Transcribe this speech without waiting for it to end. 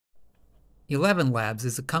Elevenlabs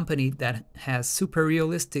is a company that has super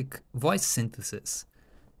realistic voice synthesis.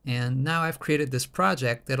 And now I've created this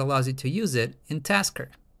project that allows you to use it in Tasker.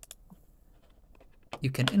 You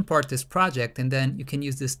can import this project and then you can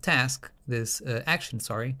use this action,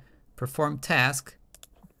 perform task,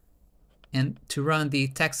 and to run the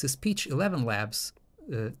text-to-speech Elevenlabs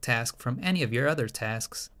task from any of your other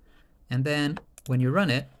tasks. And then when you run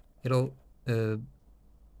it, it'll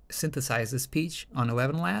synthesize the speech on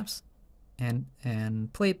Elevenlabs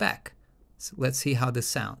and play it back. So let's see how this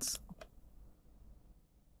sounds.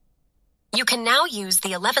 You can now use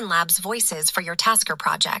the Elevenlabs voices for your Tasker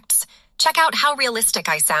projects. Check out how realistic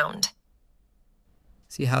I sound.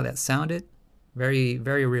 See how that sounded? Very,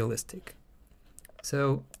 very realistic.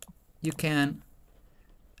 So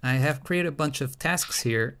I have created a bunch of tasks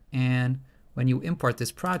here, and when you import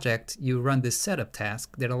this project, you run this setup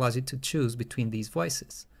task that allows you to choose between these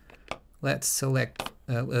voices. Let's select,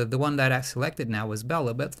 the one that I selected now was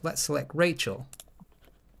Bella, but let's select Rachel.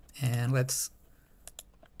 And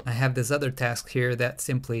I have this other task here that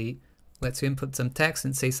simply lets you input some text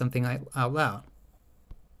and say something out loud.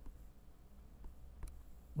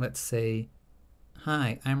 Let's say,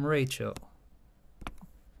 "Hi, I'm Rachel."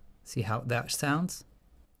 See how that sounds?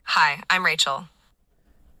 Hi, I'm Rachel.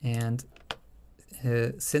 And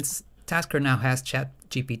since Tasker now has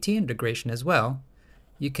ChatGPT integration as well,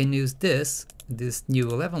 you can use this new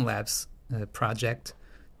Elevenlabs project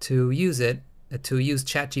to use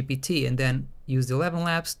ChatGPT and then use the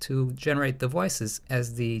Elevenlabs to generate the voices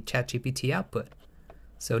as the ChatGPT output.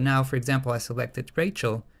 So now, for example, I selected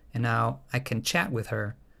Rachel, and now I can chat with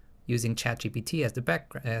her using ChatGPT as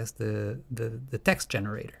the text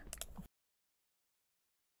generator.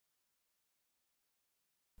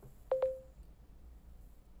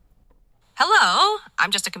 Hello, I'm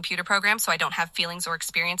just a computer program, so I don't have feelings or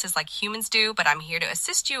experiences like humans do, but I'm here to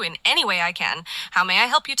assist you in any way I can. How may I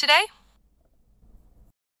help you today?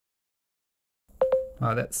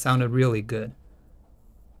 Wow, that sounded really good.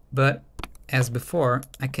 But as before,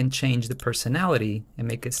 I can change the personality and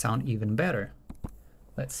make it sound even better.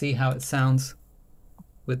 Let's see how it sounds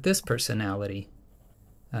with this personality.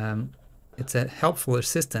 It's a helpful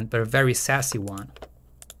assistant, but a very sassy one.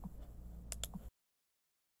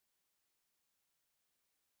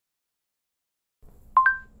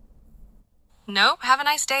 Nope, have a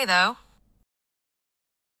nice day though.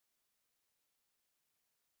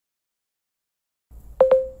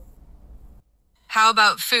 How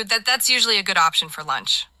about food? That's usually a good option for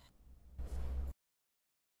lunch.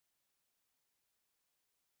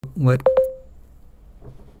 What?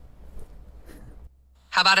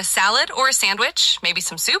 How about a salad or a sandwich? Maybe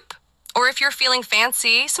some soup? Or if you're feeling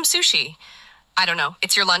fancy, some sushi. I don't know,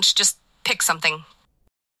 it's your lunch, just pick something.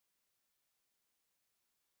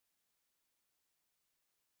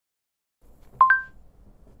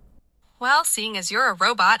 Well, seeing as you're a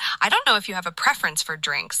robot, I don't know if you have a preference for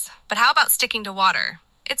drinks, but how about sticking to water?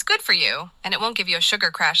 It's good for you, and it won't give you a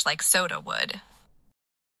sugar crash like soda would.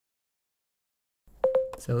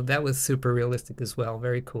 So that was super realistic as well.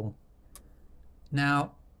 Very cool.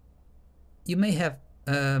 Now, you may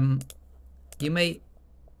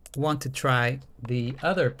want to try the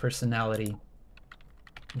other personality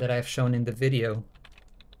that I've shown in the video,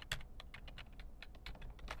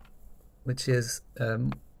 which is a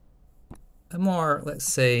more, let's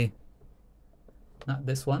say, not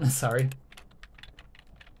this one, sorry,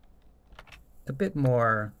 a bit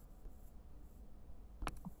more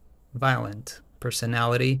violent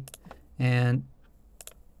personality, and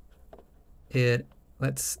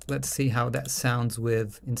let's see how that sounds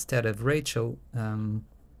with, instead of Rachel,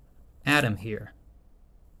 Adam here.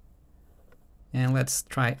 And let's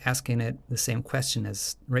try asking it the same question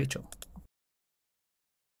as Rachel.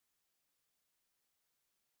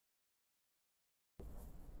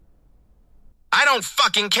 I don't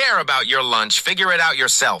fucking care about your lunch. Figure it out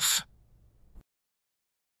yourself.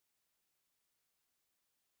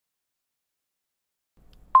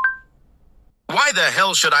 Why the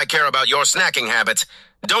hell should I care about your snacking habits?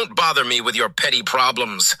 Don't bother me with your petty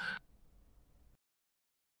problems.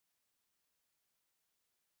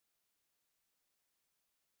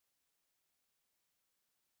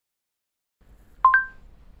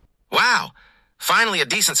 Wow. Finally a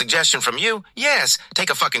decent suggestion from you? Yes, take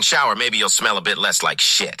a fucking shower. Maybe you'll smell a bit less like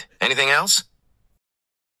shit. Anything else?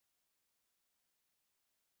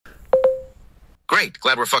 Great.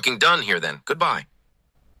 Glad we're fucking done here then. Goodbye.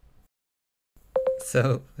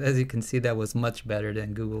 So, as you can see, that was much better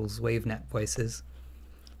than Google's WaveNet voices.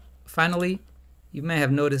 Finally, you may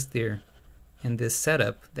have noticed there in this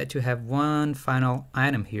setup that you have one final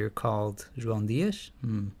item here called João Dias.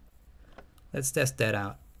 Let's test that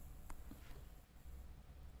out.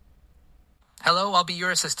 Hello, I'll be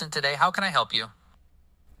your assistant today. How can I help you?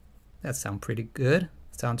 That sounds pretty good.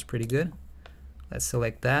 Sounds pretty good. Let's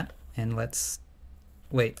select that and let's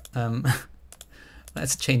wait.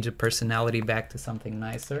 Let's change the personality back to something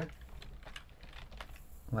nicer,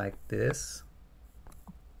 like this.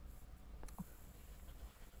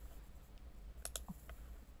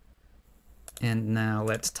 And now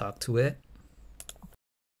let's talk to it.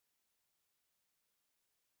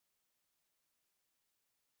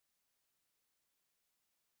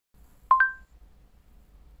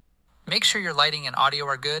 Make sure your lighting and audio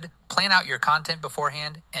are good, plan out your content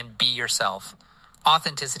beforehand, and be yourself.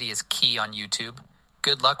 Authenticity is key on YouTube.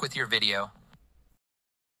 Good luck with your video.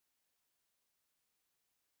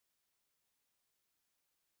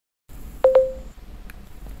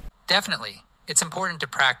 Definitely. It's important to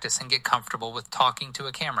practice and get comfortable with talking to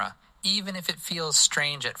a camera, even if it feels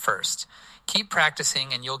strange at first. Keep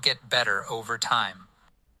practicing and you'll get better over time.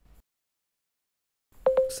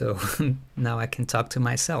 So now I can talk to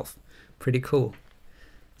myself. Pretty cool.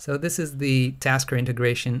 So this is the Tasker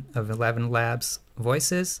integration of Elevenlabs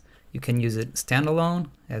voices. You can use it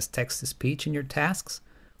standalone as text-to-speech in your tasks,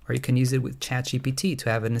 or you can use it with ChatGPT to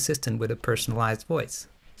have an assistant with a personalized voice.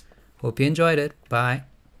 Hope you enjoyed it. Bye.